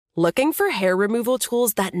Looking for hair removal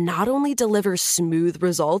tools that not only deliver smooth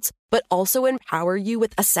results, but also empower you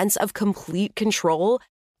with a sense of complete control?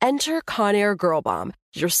 Enter Conair Girl Bomb,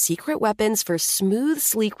 your secret weapons for smooth,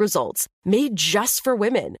 sleek results, made just for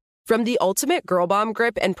women. From the ultimate Girl Bomb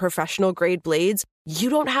grip and professional-grade blades, you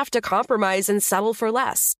don't have to compromise and settle for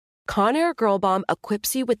less. Conair Girl Bomb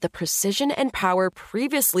equips you with the precision and power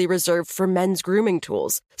previously reserved for men's grooming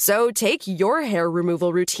tools. So take your hair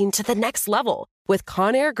removal routine to the next level with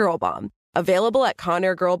Conair Girl Bomb. Available at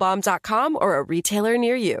ConairGirlBomb.com or a retailer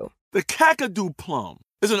near you. The Kakadu plum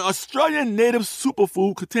is an Australian native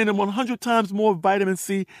superfood containing 100 times more vitamin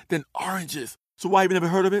C than oranges. So why have you never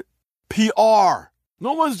heard of it? PR.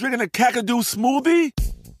 No one's drinking a Kakadu smoothie?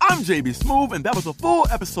 I'm JB Smoove, and that was a full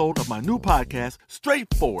episode of my new podcast,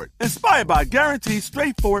 Straightforward, inspired by guaranteed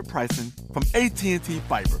straightforward pricing from AT&T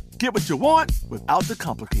Fiber. Get what you want without the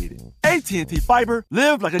complicated. AT&T Fiber,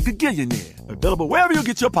 live like a gigillionaire. Available wherever you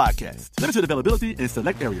get your podcasts. Limited availability in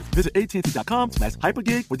select areas. Visit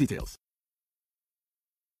AT&T.com/hypergig for details.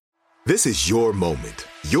 This is your moment,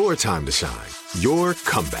 your time to shine, your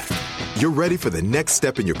comeback. You're ready for the next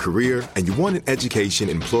step in your career, and you want an education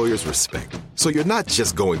employers respect. So you're not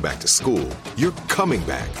just going back to school, you're coming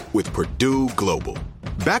back with Purdue Global.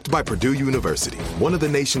 Backed by Purdue University, one of the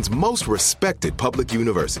nation's most respected public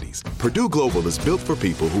universities, Purdue Global is built for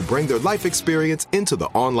people who bring their life experience into the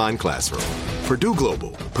online classroom. Purdue Global,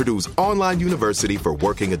 Purdue's online university for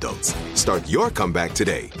working adults. Start your comeback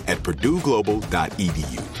today at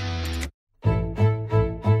purdueglobal.edu.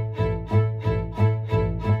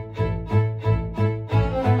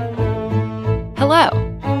 Hello.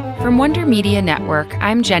 From Wonder Media Network,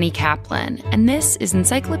 I'm Jenny Kaplan, and this is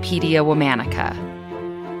Encyclopedia Womanica.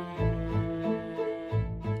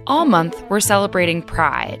 All month, we're celebrating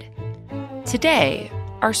Pride. Today,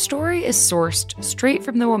 our story is sourced straight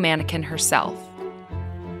from the Womanican herself.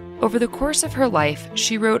 Over the course of her life,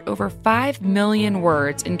 she wrote over 5 million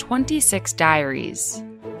words in 26 diaries.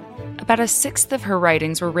 About a sixth of her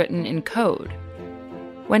writings were written in code.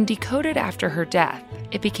 When decoded after her death,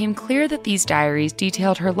 it became clear that these diaries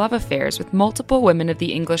detailed her love affairs with multiple women of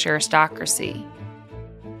the English aristocracy.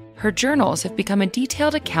 Her journals have become a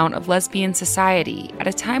detailed account of lesbian society at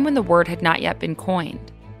a time when the word had not yet been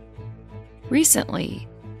coined. Recently,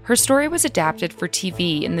 her story was adapted for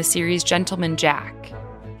TV in the series Gentleman Jack.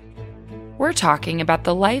 We're talking about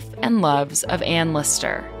the life and loves of Anne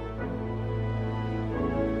Lister.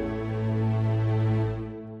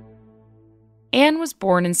 Anne was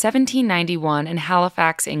born in 1791 in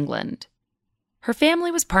Halifax, England. Her family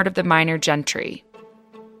was part of the minor gentry.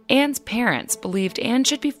 Anne's parents believed Anne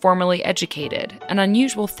should be formally educated, an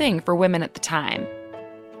unusual thing for women at the time.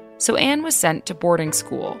 So Anne was sent to boarding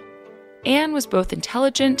school. Anne was both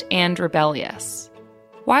intelligent and rebellious.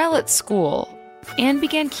 While at school, Anne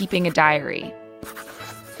began keeping a diary.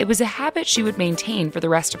 It was a habit she would maintain for the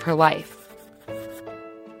rest of her life.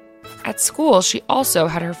 At school, she also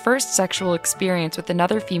had her first sexual experience with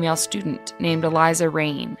another female student named Eliza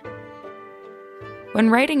Rain. When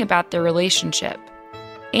writing about their relationship,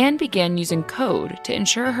 Anne began using code to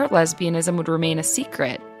ensure her lesbianism would remain a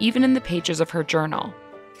secret, even in the pages of her journal.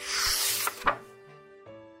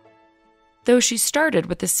 Though she started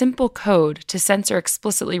with a simple code to censor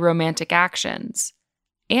explicitly romantic actions,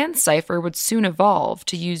 Anne's cipher would soon evolve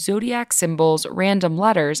to use zodiac symbols, random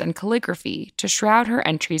letters, and calligraphy to shroud her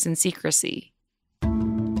entries in secrecy.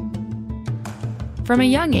 From a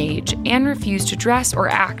young age, Anne refused to dress or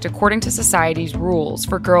act according to society's rules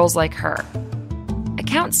for girls like her.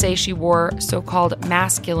 Accounts say she wore so-called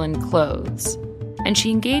masculine clothes, and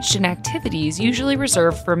she engaged in activities usually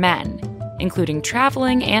reserved for men, including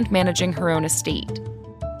traveling and managing her own estate.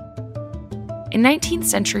 In 19th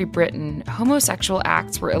century Britain, homosexual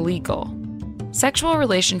acts were illegal. Sexual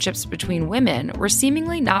relationships between women were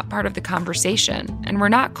seemingly not part of the conversation and were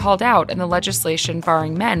not called out in the legislation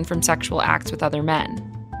barring men from sexual acts with other men.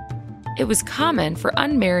 It was common for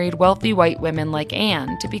unmarried, wealthy white women like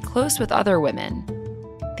Anne to be close with other women.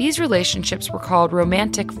 These relationships were called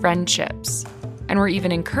romantic friendships and were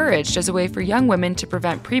even encouraged as a way for young women to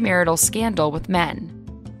prevent premarital scandal with men.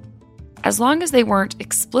 As long as they weren't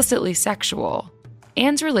explicitly sexual,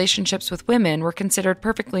 Anne's relationships with women were considered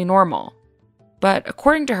perfectly normal. But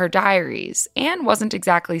according to her diaries, Anne wasn't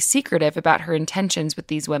exactly secretive about her intentions with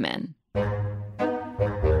these women.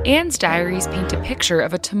 Anne's diaries paint a picture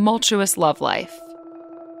of a tumultuous love life.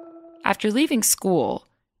 After leaving school,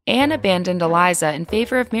 Anne abandoned Eliza in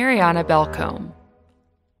favor of Mariana Belcombe.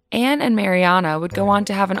 Anne and Mariana would go on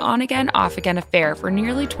to have an on-again, off-again affair for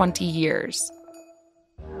nearly 20 years.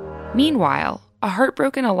 Meanwhile, a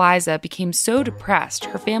heartbroken Eliza became so depressed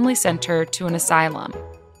her family sent her to an asylum.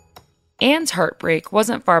 Anne's heartbreak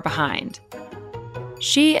wasn't far behind.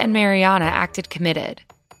 She and Mariana acted committed.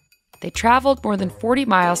 They traveled more than 40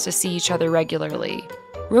 miles to see each other regularly,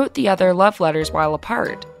 wrote the other love letters while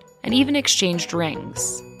apart, and even exchanged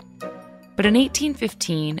rings. But in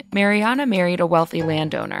 1815, Mariana married a wealthy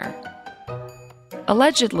landowner.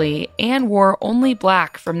 Allegedly, Anne wore only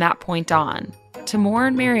black from that point on, to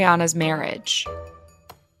mourn Mariana's marriage.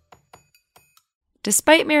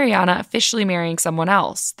 Despite Mariana officially marrying someone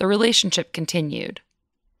else, the relationship continued.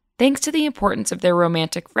 Thanks to the importance of their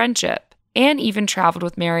romantic friendship, Anne even traveled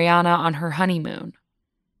with Mariana on her honeymoon.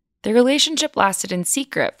 The relationship lasted in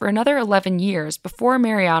secret for another 11 years before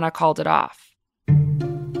Mariana called it off.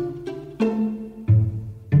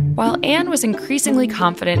 While Anne was increasingly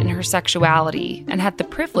confident in her sexuality and had the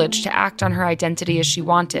privilege to act on her identity as she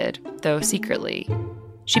wanted, though secretly,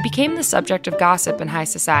 she became the subject of gossip in high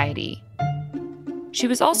society. She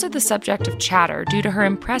was also the subject of chatter due to her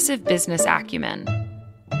impressive business acumen.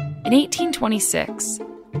 In 1826,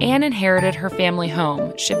 Anne inherited her family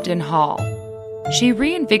home, Shibden Hall. She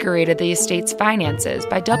reinvigorated the estate's finances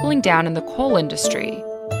by doubling down in the coal industry,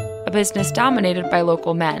 a business dominated by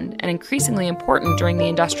local men and increasingly important during the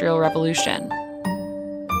Industrial Revolution.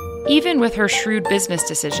 Even with her shrewd business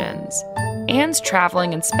decisions, Anne's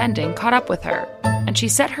traveling and spending caught up with her, and she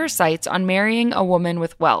set her sights on marrying a woman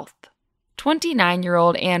with wealth.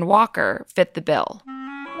 29-year-old Anne Walker fit the bill.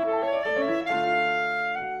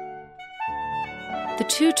 The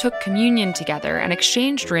two took communion together and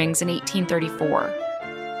exchanged rings in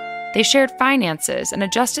 1834. They shared finances and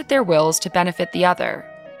adjusted their wills to benefit the other.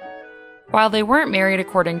 While they weren't married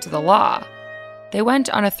according to the law, they went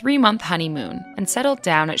on a 3-month honeymoon and settled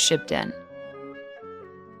down at Shibden.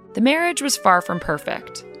 The marriage was far from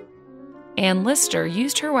perfect. Anne Lister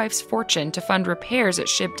used her wife's fortune to fund repairs at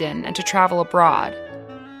Shibden and to travel abroad,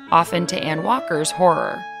 often to Anne Walker's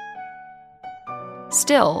horror.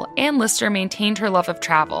 Still, Anne Lister maintained her love of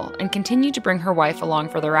travel and continued to bring her wife along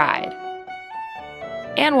for the ride.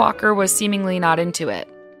 Anne Walker was seemingly not into it,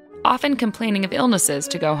 often complaining of illnesses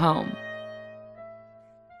to go home.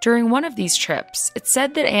 During one of these trips, it's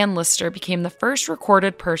said that Anne Lister became the first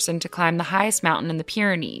recorded person to climb the highest mountain in the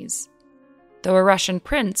Pyrenees, though a Russian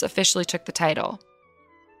prince officially took the title.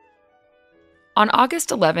 On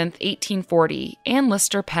August 11, 1840, Anne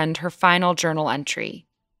Lister penned her final journal entry.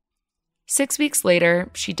 6 weeks later,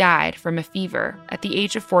 she died from a fever at the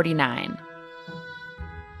age of 49.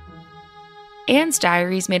 Anne's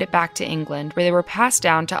diaries made it back to England, where they were passed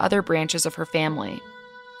down to other branches of her family.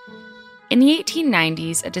 In the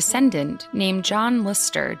 1890s, a descendant named John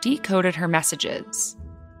Lister decoded her messages.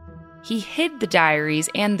 He hid the diaries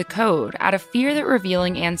and the code out of fear that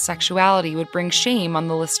revealing Anne's sexuality would bring shame on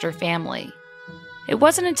the Lister family. It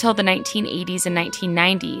wasn't until the 1980s and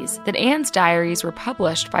 1990s that Anne's diaries were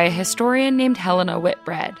published by a historian named Helena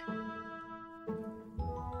Whitbread.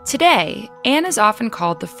 Today, Anne is often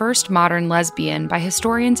called the first modern lesbian by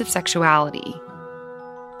historians of sexuality.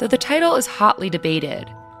 Though the title is hotly debated,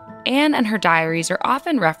 Anne and her diaries are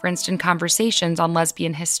often referenced in conversations on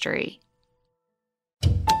lesbian history.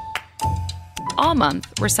 All month,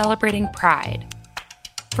 we're celebrating Pride.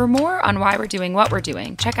 For more on why we're doing what we're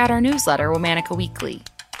doing, check out our newsletter, Womanica Weekly.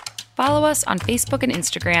 Follow us on Facebook and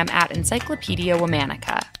Instagram at Encyclopedia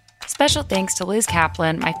Womanica. Special thanks to Liz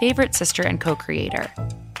Kaplan, my favorite sister and co-creator.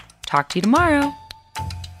 Talk to you tomorrow.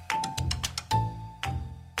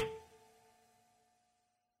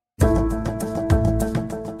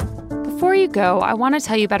 Before you go, I want to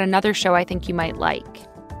tell you about another show I think you might like.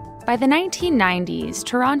 By the 1990s,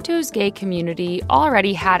 Toronto's gay community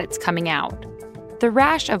already had its coming out. The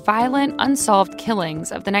rash of violent, unsolved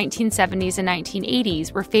killings of the 1970s and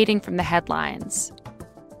 1980s were fading from the headlines.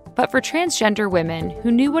 But for transgender women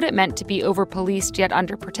who knew what it meant to be over-policed yet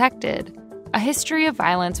underprotected, a history of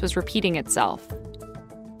violence was repeating itself.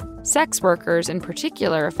 Sex workers, in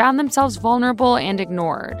particular, found themselves vulnerable and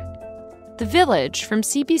ignored. The Village from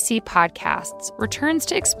CBC Podcasts returns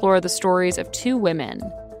to explore the stories of two women,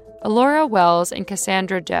 Alora Wells and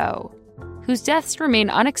Cassandra Doe, whose deaths remain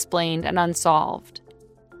unexplained and unsolved.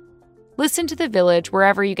 Listen to The Village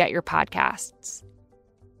wherever you get your podcasts.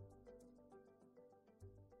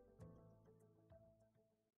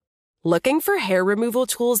 Looking for hair removal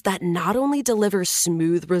tools that not only deliver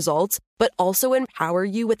smooth results, but also empower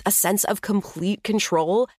you with a sense of complete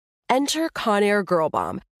control? Enter Conair Girl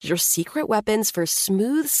Bomb, your secret weapons for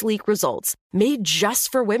smooth, sleek results, made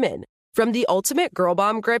just for women. From the ultimate Girl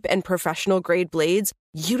Bomb grip and professional-grade blades,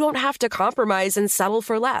 you don't have to compromise and settle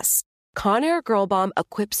for less. Conair Girl Bomb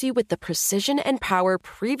equips you with the precision and power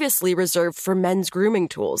previously reserved for men's grooming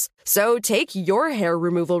tools. So take your hair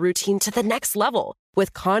removal routine to the next level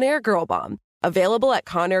with Conair Girl Bomb. Available at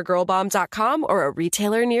ConairGirlBomb.com or a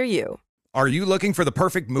retailer near you. Are you looking for the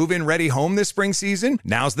perfect move-in ready home this spring season?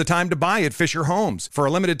 Now's the time to buy at Fisher Homes. For a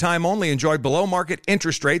limited time only, enjoy below-market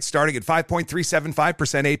interest rates starting at 5.375%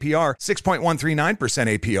 APR,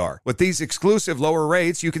 6.139% APR. With these exclusive lower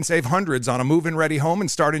rates, you can save hundreds on a move-in ready home and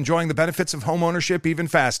start enjoying the benefits of home ownership even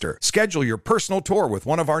faster. Schedule your personal tour with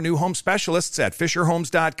one of our new home specialists at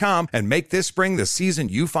FisherHomes.com and make this spring the season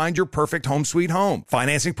you find your perfect home sweet home.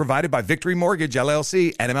 Financing provided by Victory Mortgage,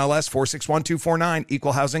 LLC, NMLS 461249,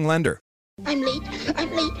 Equal Housing Lender. I'm late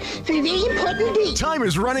for a very important date. Time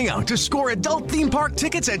is running out to score adult theme park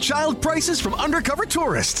tickets at child prices from Undercover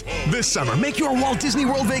Tourist. This summer, make your Walt Disney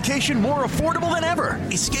World vacation more affordable than ever.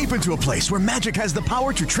 Escape into a place where magic has the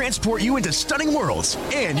power to transport you into stunning worlds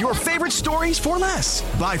and your favorite stories for less.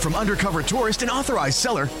 Buy from Undercover Tourist, an authorized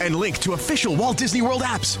seller, and link to official Walt Disney World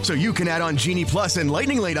apps so you can add on Genie Plus and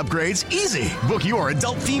Lightning Lane upgrades easy. Book your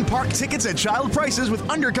adult theme park tickets at child prices with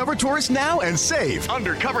Undercover Tourist now and save.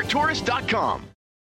 UndercoverTourist.com.